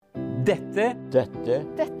Dette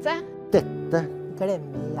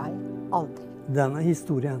glemmer jeg aldri. Denne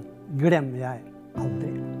historien glemmer jeg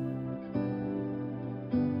aldri.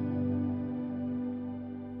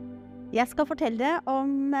 Jeg skal fortelle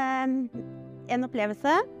om en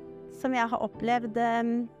opplevelse som jeg har opplevd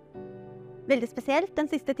veldig spesielt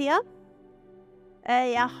den siste tida.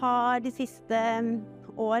 Jeg har de siste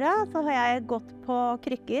åra så har jeg gått på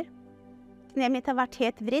krykker. Kneet mitt har vært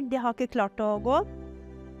helt vridd, jeg har ikke klart å gå.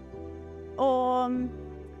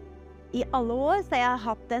 Og i alle år så har jeg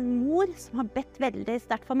hatt en mor som har bedt veldig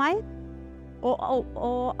sterkt for meg, og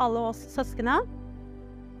alle oss søskene.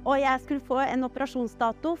 Og jeg skulle få en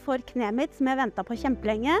operasjonsdato for kneet mitt som jeg ventet på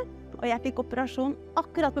kjempelenge, og jeg fikk operasjon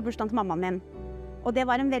akkurat på bursdagen til mammaen min. Og det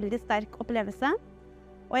var en veldig sterk opplevelse.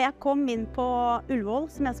 Og jeg kom inn på Ullevål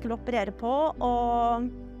som jeg skulle operere på, og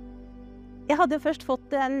jeg hadde jo først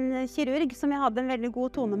fått en kirurg som jeg hadde en veldig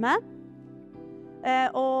god tone med.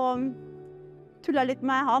 Og tullet litt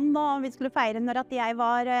med han, og vi skulle feire når at jeg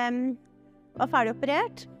var ferdig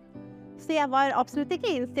operert. Så jeg var absolutt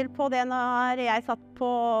ikke innstilt på det når jeg satt på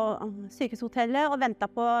sykehushotellet og ventet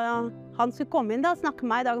på han skulle komme inn da, og snakke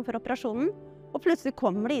med meg dagen før operasjonen. Og plutselig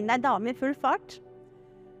kommer det inn en dame i full fart.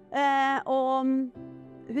 Og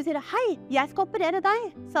hun sier, «Hei, jeg skal operere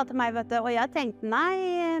deg», sa til meg, vet du. Og jeg tenkte, «Nei,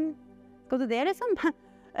 skal du det liksom?»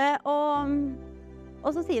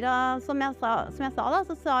 Og så sier hun, som jeg sa da,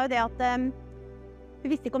 så sa hun det at hun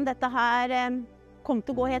visste ikke om dette her kom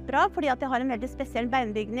til å gå helt bra, fordi at jeg har en veldig spesiell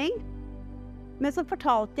beinbygning. Men så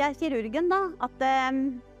fortalte jeg kirurgen da, at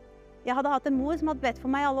jeg hadde hatt en mor som hadde bedt for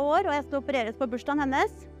meg i alle år, og jeg skulle opereres på bursdagen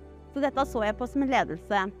hennes. Så dette så jeg på som en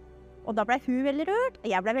ledelse. Og da ble hun veldig rørt, og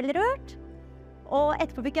jeg ble veldig rørt. Og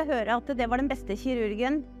etterpå fikk jeg høre at det var den beste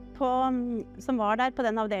kirurgen som var der på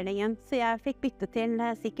den avdelingen. Så jeg fikk bytte til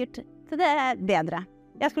sikkert til det bedre.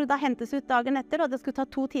 Jeg skulle da hentes ut dagen etter, og det skulle ta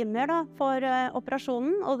 2 timer da, for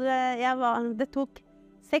operasjonen. Og det tok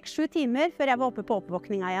 6-7 timer før jeg var oppe på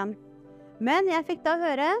oppvåkninga igjen. Men jeg fikk da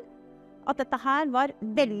høre at dette her var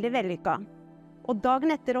veldig vellykket. Og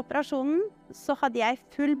dagen etter operasjonen så hadde jeg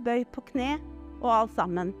full bøy på kne og alt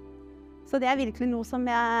sammen. Så det er virkelig noe som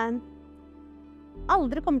jeg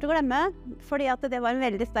aldri kommer til å glemme, fordi at det var en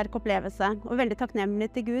veldig sterk opplevelse. Og veldig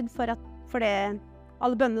takknemlig til Gud for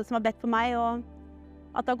alle bønnene som har bedt for meg, og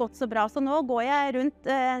at det har gått så bra. Så nå går jeg rundt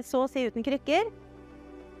så å si uten krykker,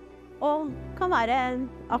 og kan være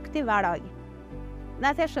aktiv hver dag.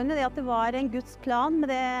 Nei, så jeg skjønner det at det var en Guds plan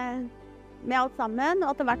med alt sammen, og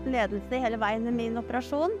at det har vært en ledelse hele veien med min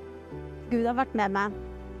operasjon. Gud har vært med meg.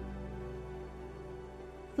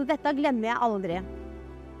 Så dette glemmer jeg aldri.